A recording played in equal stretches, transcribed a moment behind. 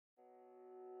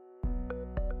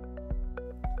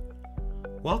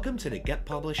Welcome to the Get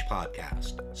Published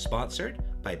podcast, sponsored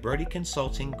by Brodie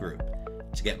Consulting Group.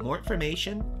 To get more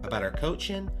information about our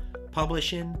coaching,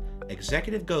 publishing,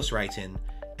 executive ghostwriting,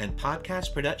 and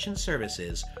podcast production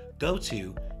services, go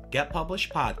to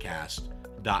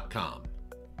getpublishedpodcast.com.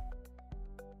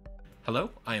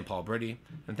 Hello, I am Paul Brodie,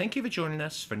 and thank you for joining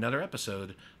us for another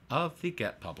episode of the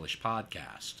Get Published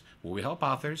podcast, where we help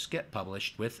authors get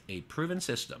published with a proven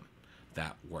system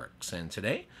that works. And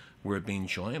today, we're being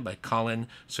joined by Colin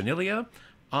Cerniglia,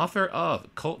 author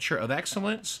of Culture of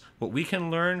Excellence, What We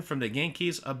Can Learn from the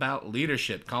Yankees About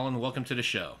Leadership. Colin, welcome to the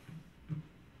show.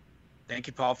 Thank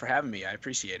you, Paul, for having me. I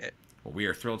appreciate it. Well, we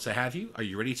are thrilled to have you. Are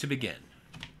you ready to begin?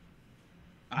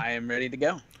 I am ready to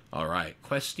go. All right.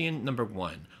 Question number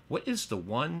one. What is the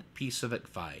one piece of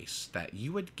advice that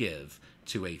you would give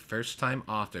to a first-time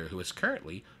author who is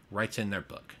currently writing their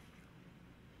book?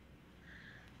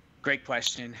 Great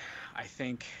question. I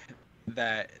think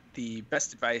that the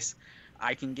best advice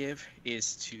I can give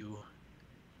is to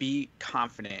be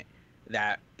confident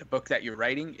that the book that you're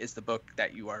writing is the book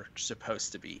that you are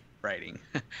supposed to be writing.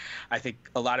 I think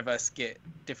a lot of us get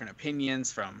different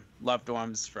opinions from loved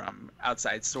ones, from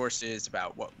outside sources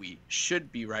about what we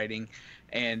should be writing.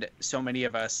 And so many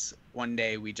of us, one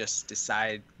day we just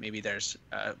decide maybe there's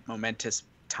a momentous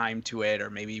time to it, or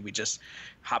maybe we just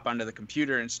hop onto the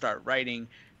computer and start writing.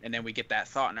 And then we get that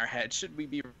thought in our head, should we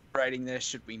be writing this?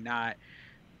 Should we not?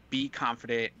 Be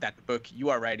confident that the book you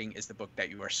are writing is the book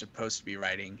that you are supposed to be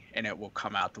writing, and it will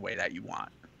come out the way that you want.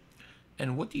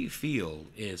 And what do you feel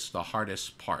is the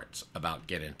hardest part about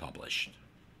getting published?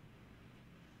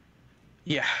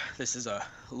 Yeah, this is a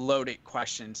loaded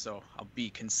question, so I'll be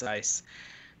concise.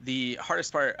 The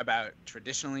hardest part about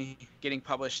traditionally getting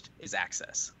published is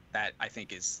access. That, I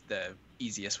think, is the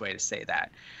easiest way to say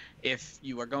that. If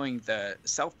you are going the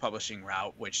self-publishing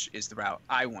route, which is the route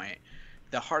I went,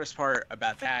 the hardest part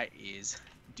about that is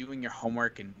doing your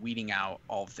homework and weeding out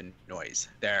all of the noise.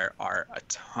 There are a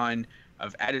ton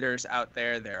of editors out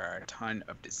there. There are a ton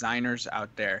of designers out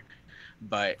there.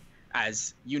 But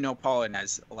as you know, Paul, and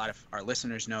as a lot of our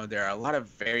listeners know, there are a lot of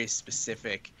very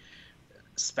specific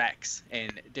specs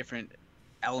and different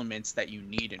elements that you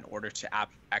need in order to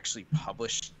actually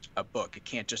publish a book. It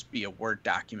can't just be a Word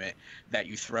document that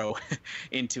you throw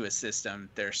into a system.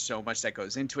 There's so much that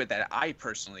goes into it that I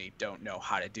personally don't know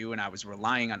how to do, and I was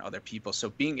relying on other people. So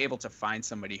being able to find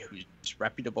somebody who's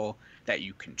reputable, that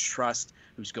you can trust,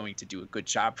 who's going to do a good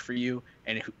job for you,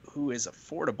 and who is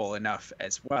affordable enough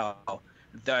as well,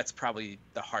 that's probably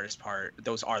the hardest part.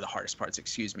 Those are the hardest parts,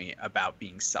 about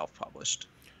being self-published.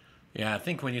 Yeah, I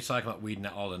think when you talk about weeding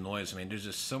out all the noise, I mean, there's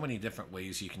just so many different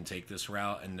ways you can take this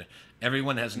route, and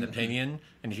everyone has an opinion.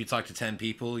 And if you talk to 10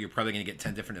 people, you're probably going to get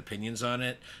 10 different opinions on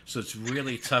it. So it's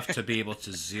really tough to be able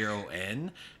to zero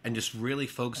in and just really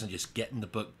focus on just getting the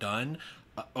book done.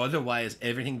 Otherwise,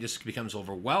 everything just becomes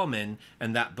overwhelming,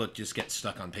 and that book just gets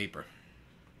stuck on paper.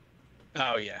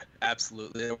 Oh, yeah,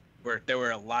 absolutely. There were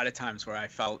a lot of times where I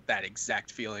felt that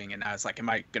exact feeling, and I was like,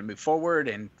 am I going to move forward?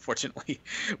 And fortunately,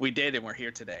 we did, and we're here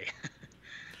today.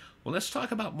 Well, let's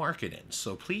talk about marketing.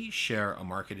 So please share a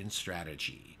marketing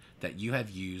strategy that you have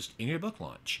used in your book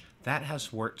launch that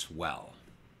has worked well.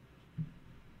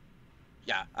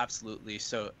 Yeah, absolutely.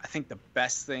 So I think the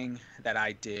best thing that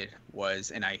I did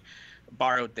was, and I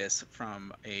borrowed this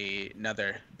from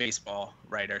another baseball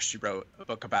writer. She wrote a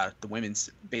book about the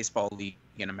Women's Baseball League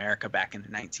in America back in the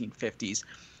 1950s.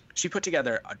 She put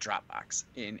together a Dropbox.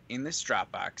 In this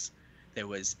Dropbox, there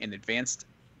was an advanced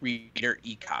reader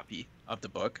e-copy of the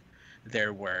book.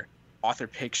 There were author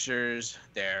pictures.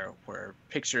 There were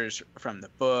pictures from the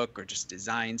book, or just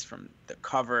designs from the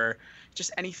cover.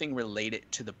 Just anything related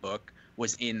to the book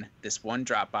was in this one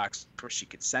Dropbox where she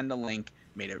could send a link,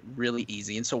 made it really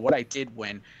easy. And so what I did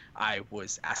when I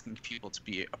was asking people to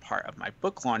be a part of my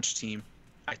book launch team,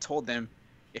 I told them,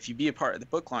 if you be a part of the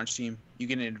book launch team, you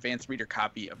get an advanced reader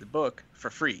copy of the book for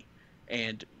free.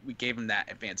 And we gave them that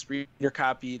advanced reader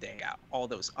copy. They got all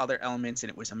those other elements, and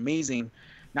it was amazing,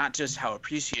 not just how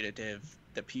appreciative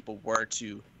the people were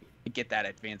to get that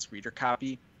advanced reader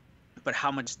copy, but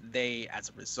how much they, as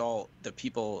a result, the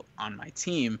people on my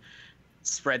team,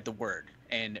 spread the word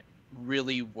and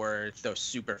really were those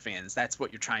super fans. That's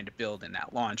what you're trying to build in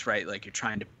that launch, right? Like, you're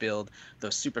trying to build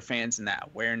those super fans and that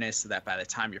awareness so that by the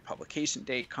time your publication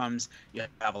date comes, you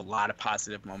have a lot of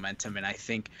positive momentum. And I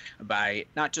think by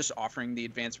not just offering the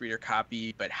advanced reader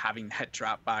copy, but having that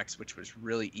Dropbox, which was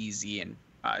really easy and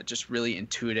just really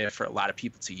intuitive for a lot of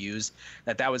people to use,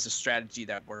 that was a strategy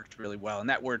that worked really well. And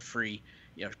that word free,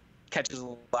 catches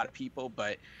a lot of people,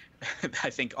 but I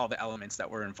think all the elements that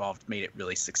were involved made it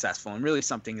really successful, and really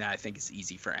something that I think is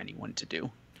easy for anyone to do.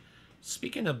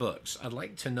 Speaking of books, I'd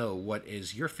like to know what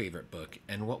is your favorite book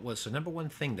and what was the number one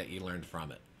thing that you learned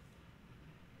from it?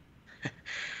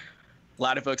 A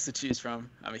lot of books to choose from.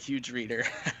 I'm a huge reader,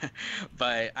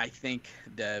 but I think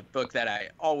the book that I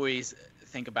always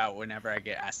think about whenever I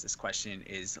get asked this question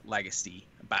is Legacy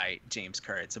by James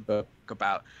Kerr. It's a book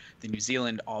about the New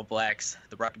Zealand All Blacks,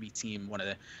 the rugby team, one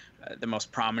of the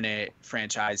most prominent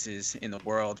franchises in the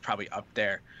world, probably up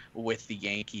there with the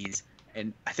Yankees.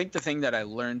 And I think the thing that I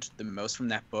learned the most from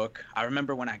that book, I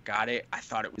remember when I got it, I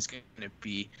thought it was going to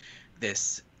be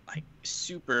this like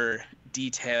super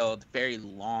detailed, very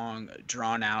long,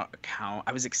 drawn out account.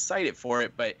 I was excited for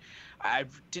it, but I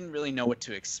didn't really know what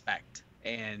to expect.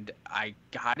 And I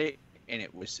got it, and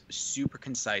it was super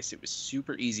concise. It was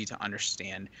super easy to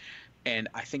understand. And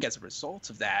I think as a result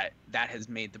of that, that has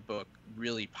made the book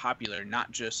really popular,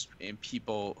 not just in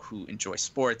people who enjoy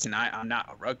sports. And I'm not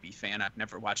a rugby fan. I've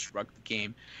never watched a rugby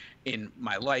game in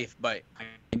my life, but I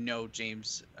know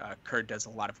James Kerr does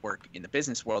a lot of work in the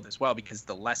business world as well, because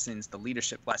the lessons, the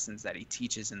leadership lessons that he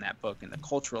teaches in that book and the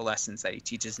cultural lessons that he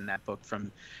teaches in that book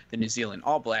from the New Zealand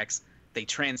All Blacks, they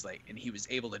translate, and he was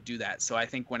able to do that. So I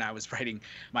think when I was writing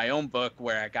my own book,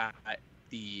 where I got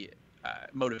the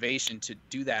motivation to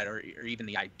do that, or even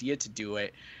the idea to do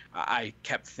it, I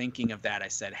kept thinking of that. I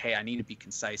said, hey, I need to be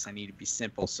concise, I need to be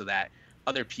simple, so that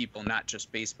other people, not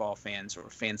just baseball fans or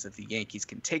fans of the Yankees,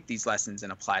 can take these lessons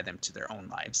and apply them to their own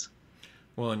lives.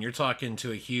 Well, and you're talking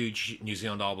to a huge New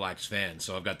Zealand All Blacks fan.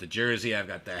 So I've got the jersey, I've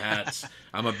got the hats.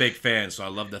 I'm a big fan, so I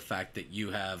love the fact that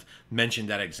you have mentioned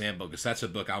that example, because that's a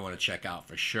book I want to check out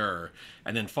for sure.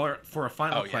 And then for a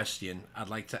final question, I'd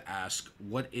like to ask,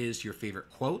 what is your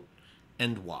favorite quote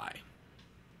and why?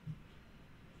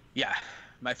 Yeah,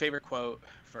 my favorite quote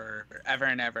forever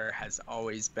and ever has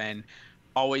always been,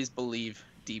 always believe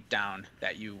deep down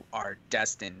that you are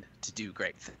destined to do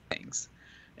great things.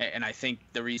 And I think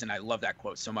the reason I love that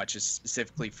quote so much is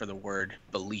specifically for the word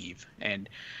believe. And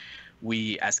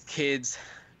we, as kids,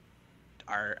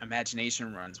 our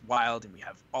imagination runs wild, and we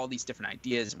have all these different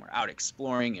ideas, and we're out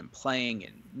exploring and playing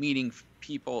and meeting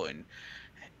people and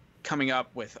coming up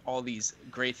with all these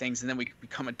great things. And then we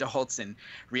become adults, and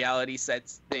reality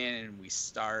sets in, and we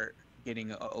start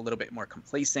getting a little bit more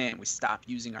complacent. We stop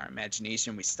using our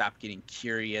imagination. We stop getting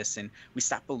curious, and we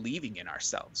stop believing in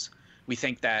ourselves. We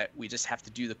think that we just have to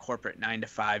do the corporate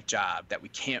 9-to-5 job, that we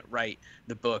can't write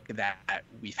the book that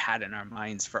we've had in our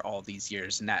minds for all these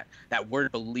years. And that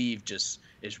word believe just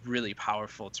is really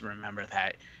powerful, to remember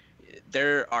that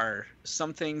there are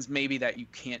some things maybe that you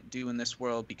can't do in this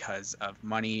world because of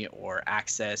money or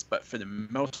access, but for the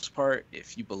most part,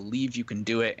 if you believe you can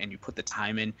do it and you put the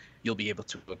time in, you'll be able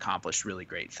to accomplish really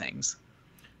great things.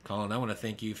 Colin, I want to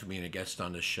thank you for being a guest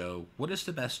on the show. What is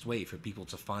the best way for people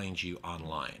to find you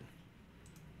online?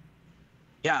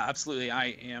 Yeah, absolutely.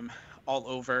 I am all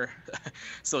over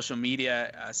social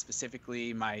media,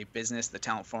 specifically my business, the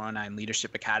Talent 409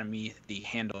 Leadership Academy. The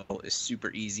handle is super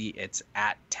easy. It's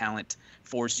at Talent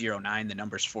 409. The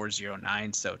number's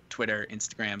 409. So Twitter,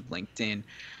 Instagram, LinkedIn,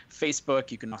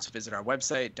 Facebook. You can also visit our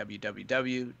website,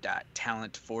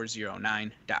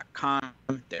 www.talent409.com.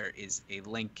 There is a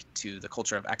link to the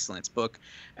Culture of Excellence book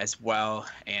as well.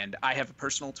 And I have a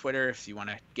personal Twitter if you want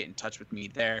to get in touch with me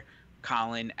there.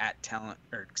 Colin at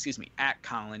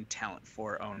Colin Talent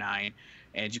 409.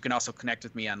 And you can also connect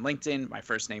with me on LinkedIn. My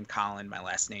first name, Colin, my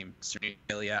last name,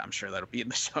 Cerniglia. I'm sure that'll be in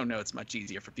the show notes. Much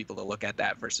easier for people to look at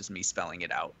that versus me spelling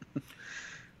it out.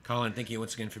 Colin, thank you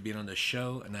once again for being on the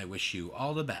show, and I wish you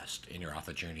all the best in your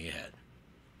author journey ahead.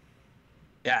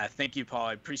 Yeah, thank you, Paul.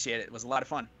 I appreciate it. It was a lot of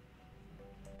fun.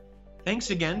 Thanks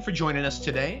again for joining us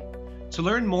today. To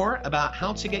learn more about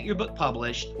how to get your book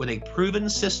published with a proven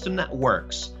system that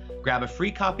works, grab a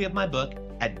free copy of my book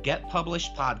at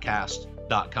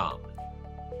getpublishedpodcast.com.